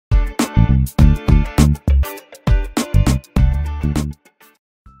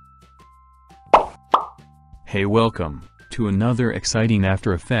Hey, welcome to another exciting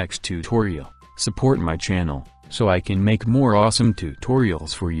After Effects tutorial. Support my channel so I can make more awesome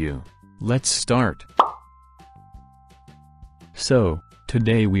tutorials for you. Let's start. So,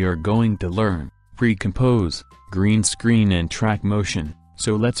 today we are going to learn Precompose, green screen and track motion.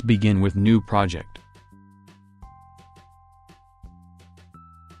 So let's begin with new project.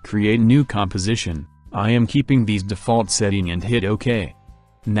 Create new composition. I am keeping these default setting and hit OK.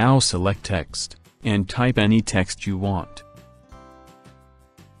 Now select text and type any text you want.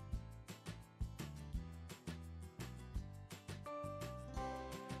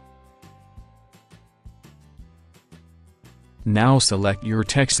 Now select your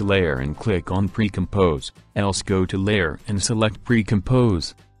text layer and click on Precompose, else go to Layer and select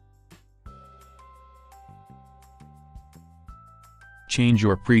Precompose. Change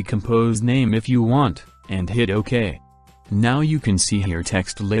your Precompose name if you want, and hit OK. Now you can see here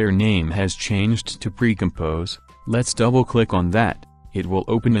text layer name has changed to Precompose. Let's double click on that. It will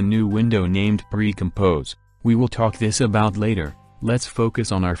open a new window named Precompose. We will talk this about later. Let's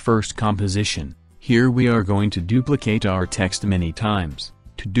focus on our first composition. Here we are going to duplicate our text many times.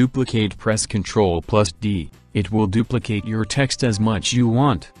 To duplicate, press Ctrl+D. It will duplicate your text as much you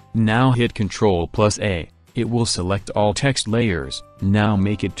want. Now hit Ctrl+A. It will select all text layers. Now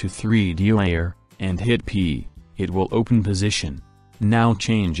make it to 3D layer, and hit P. It will open position. Now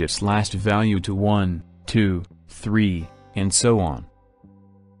change its last value to 1, 2, 3, and so on.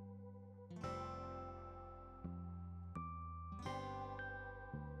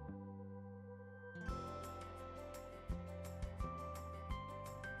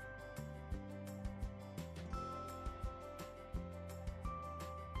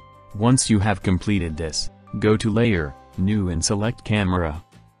 Once you have completed this, go to Layer, New and select Camera.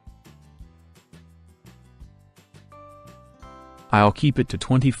 I'll keep it to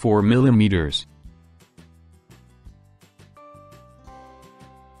 24 mm.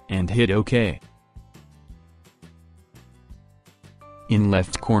 And hit OK. In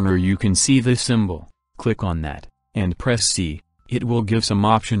left corner you can see this symbol. Click on that, and press C. It will give some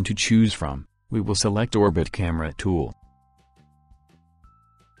option to choose from. We will select Orbit Camera tool.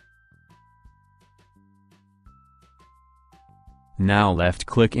 Now left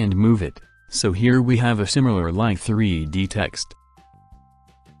click and move it. So here we have a similar like 3D text.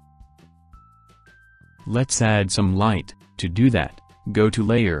 Let's add some light. To do that, go to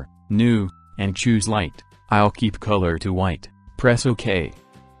Layer, New, and choose Light. I'll keep color to white. Press OK.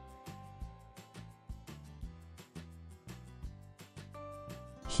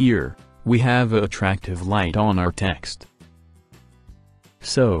 Here, we have an attractive light on our text.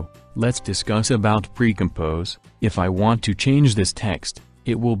 So, let's discuss about Precompose. If I want to change this text,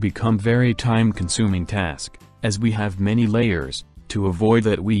 it will become very time-consuming task, as we have many layers. To avoid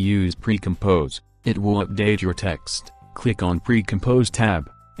that, we use Precompose. It will update your text. Click on Precompose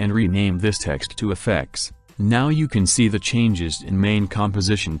tab, and rename this text to Effects. Now you can see the changes in main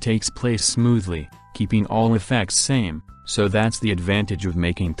composition takes place smoothly, keeping all effects same. So that's the advantage of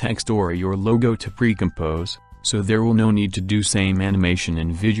making text or your logo to Precompose, so there will no need to do same animation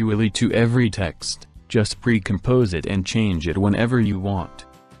individually to every text. Just Precompose it and change it whenever you want.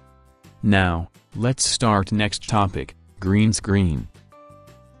 Now, let's start next topic, green screen.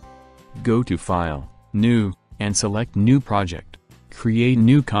 Go to File, New, and select New Project. Create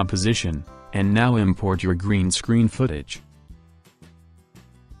new composition, and now import your green screen footage.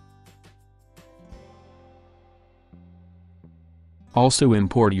 Also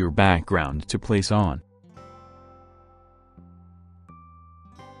import your background to place on.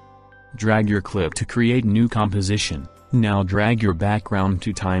 Drag your clip to create new composition. Now drag your background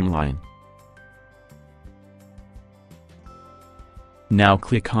to timeline. Now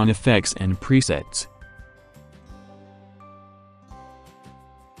click on Effects and Presets.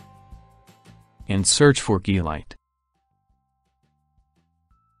 And search for Key Light.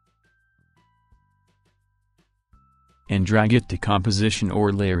 And drag it to composition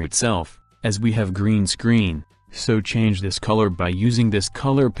or layer itself, as we have green screen, so change this color by using this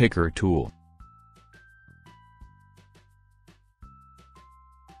color picker tool.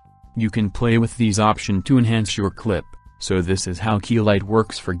 You can play with these options to enhance your clip. So this is how key light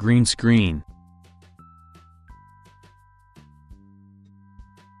works for green screen.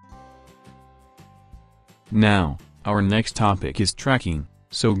 Now, our next topic is tracking,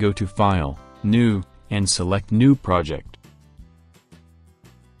 so go to File, New, and select New Project.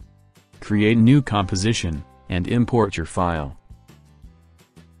 Create new composition, and import your file.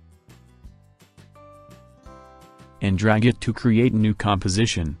 And drag it to create new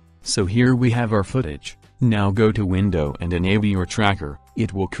composition. So here we have our footage. Now go to Window and enable your tracker.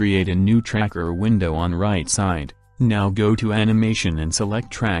 It will create a new tracker window on right side. Now go to Animation and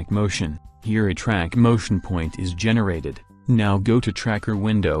select Track Motion. Here a track motion point is generated. Now go to Tracker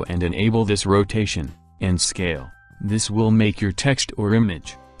window and enable this rotation and scale. This will make your text or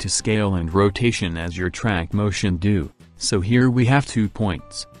image to scale and rotation as your track motion do. So here we have 2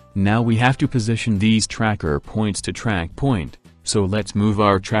 points. Now we have to position these tracker points to track point. So let's move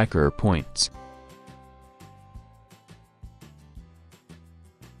our tracker points.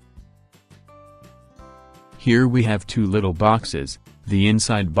 Here we have 2 little boxes. The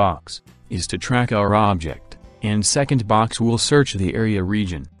inside box is to track our object, and second box will search the area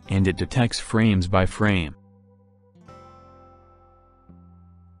region, and it detects frames by frame.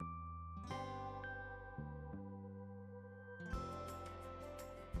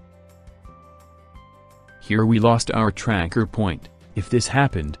 Here we lost our tracker point. If this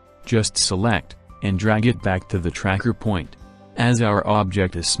happened, just select and drag it back to the tracker point. As our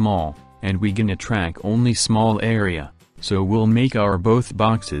object is small, and we gonna track only small area, so we'll make our both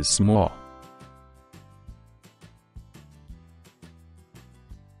boxes small.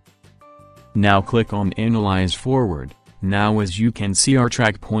 Now click on Analyze Forward. Now as you can see our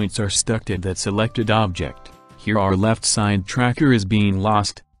track points are stuck to that selected object. Here our left side tracker is being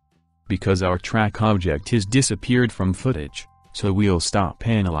lost because our track object has disappeared from footage, so we'll stop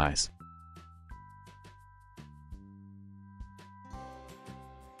Analyze.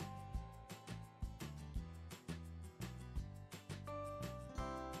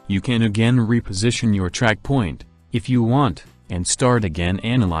 You can again reposition your track point, if you want, and start again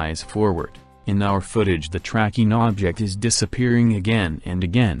Analyze Forward. In our footage the tracking object is disappearing again and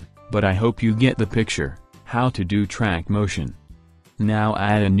again, but I hope you get the picture, how to do track motion. Now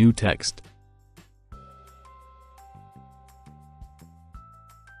add a new text.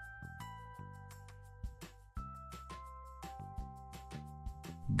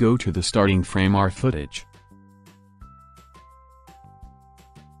 Go to the starting frame our footage.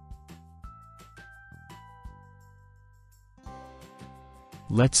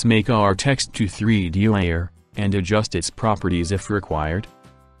 Let's make our text to 3D layer, and adjust its properties if required.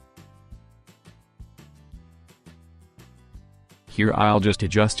 Here I'll just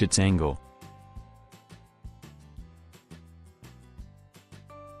adjust its angle.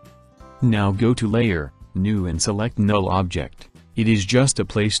 Now go to Layer, New and select Null Object. It is just a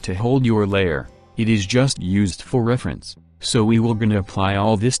place to hold your layer. It is just used for reference, so we will gonna apply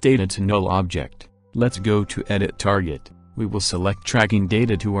all this data to Null Object. Let's go to Edit Target. We will select tracking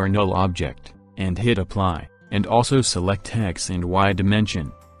data to our null object, and hit apply, and also select X and Y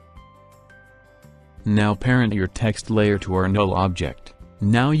dimension. Now parent your text layer to our null object.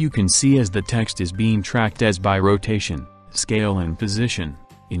 Now you can see as the text is being tracked as by rotation, scale and position.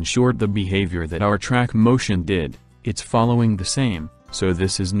 In short the behavior that our track motion did, it's following the same, so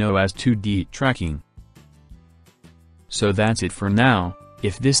this is known as 2D tracking. So that's it for now.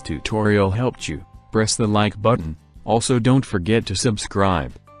 If this tutorial helped you, press the like button. Also don't forget to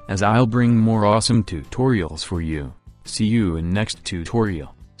subscribe, as I'll bring more awesome tutorials for you. See you in next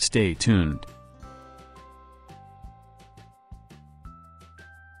tutorial. Stay tuned.